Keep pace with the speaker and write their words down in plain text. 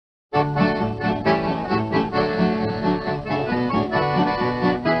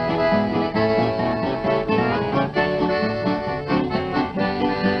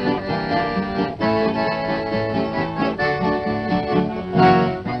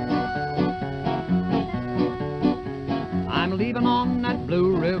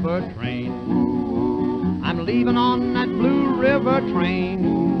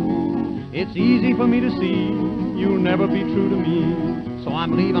train. It's easy for me to see you'll never be true to me, so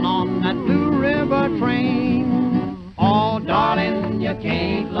I'm leaving on that Blue River train. Oh, darling, you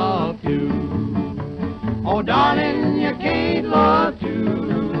can't love two. Oh, darling, you can't love two.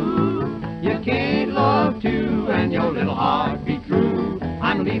 You can't love two and your little heart be true.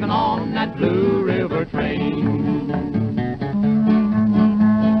 I'm leaving on that Blue River train.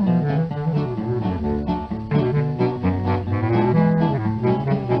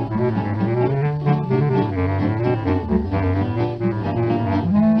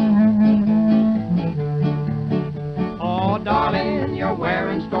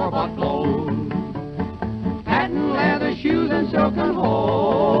 Wearing store-bought clothes, patent leather shoes and silken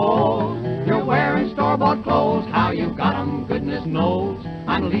hose. You're wearing store-bought clothes, how you got 'em, goodness knows.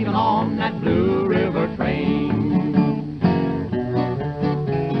 I'm leaving on that Blue River train.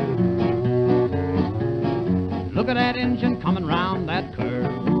 Look at that engine coming round that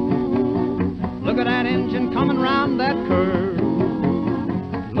curve. Look at that engine coming round that curve.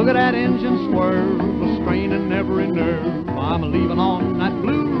 Look at that engine swerve, straining every nerve. I'm leaving on that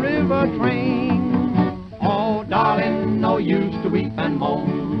Blue River train. Oh, darling, no use to weep and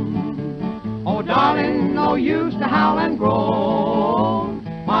moan. Oh, darling, no use to howl and groan.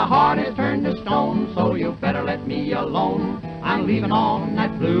 My heart is turned to stone, so you better let me alone. I'm leaving on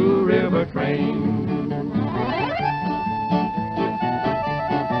that Blue River train.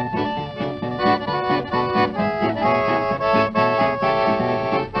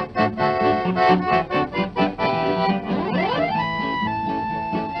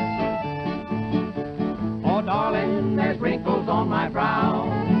 Wrinkles on my brow.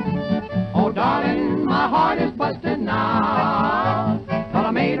 Oh, darling, my heart is busted now.